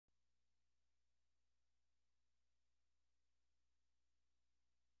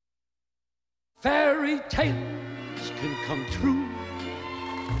Fairy tales can come true.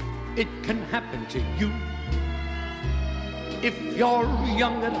 It can happen to you. If you're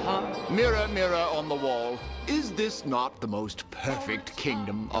young at heart. Mirror, mirror on the wall, is this not the most perfect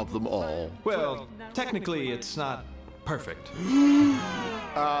kingdom of them all? Well, technically it's not perfect.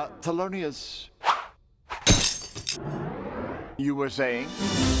 Thelonious, you were saying?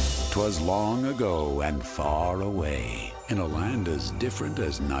 'Twas long ago and far away, in a land as different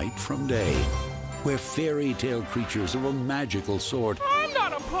as night from day, where fairy tale creatures of a magical sort. I'm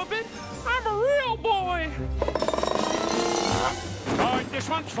not a puppet, I'm a real boy. Oh, this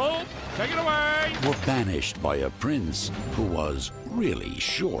one's full. Take it away. Were banished by a prince who was really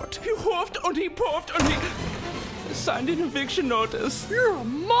short. He huffed and he puffed and he signed an eviction notice. You're a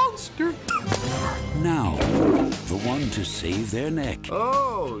monster. Now, the one to save their neck.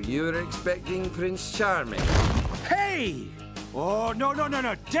 Oh, you were expecting Prince Charming. Hey! Oh, no.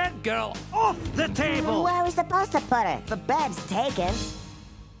 Dead girl off the table! Where are we supposed to put her? The bed's taken.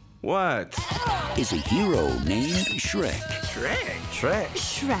 What? Is a hero named Shrek. Shrek.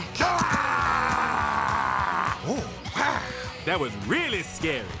 Oh, wow. That was really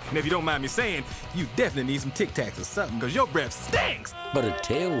scary. And if you don't mind me saying, you definitely need some Tic Tacs or something, because your breath stinks. But a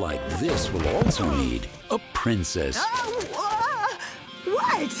tale like this will also need a princess.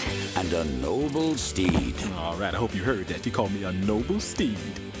 What? And a noble steed. All right, I hope you heard that. You called me a noble steed.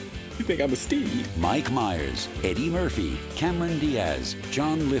 You think I'm a steed? Mike Myers, Eddie Murphy, Cameron Diaz,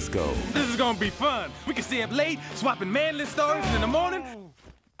 John Lithgow. This is gonna be fun. We can stay up late, swapping manly stories, and in the morning,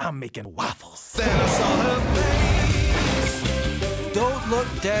 I'm making waffles. Then I saw her face. Don't look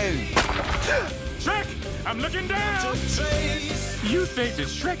down. Shrek, I'm looking down. You think that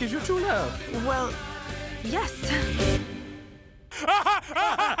Shrek is your true love? Well, yes.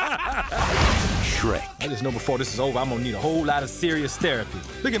 Shrek. I just know before this is over, I'm gonna need a whole lot of serious therapy.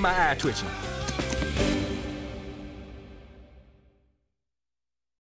 Look at my eye twitching.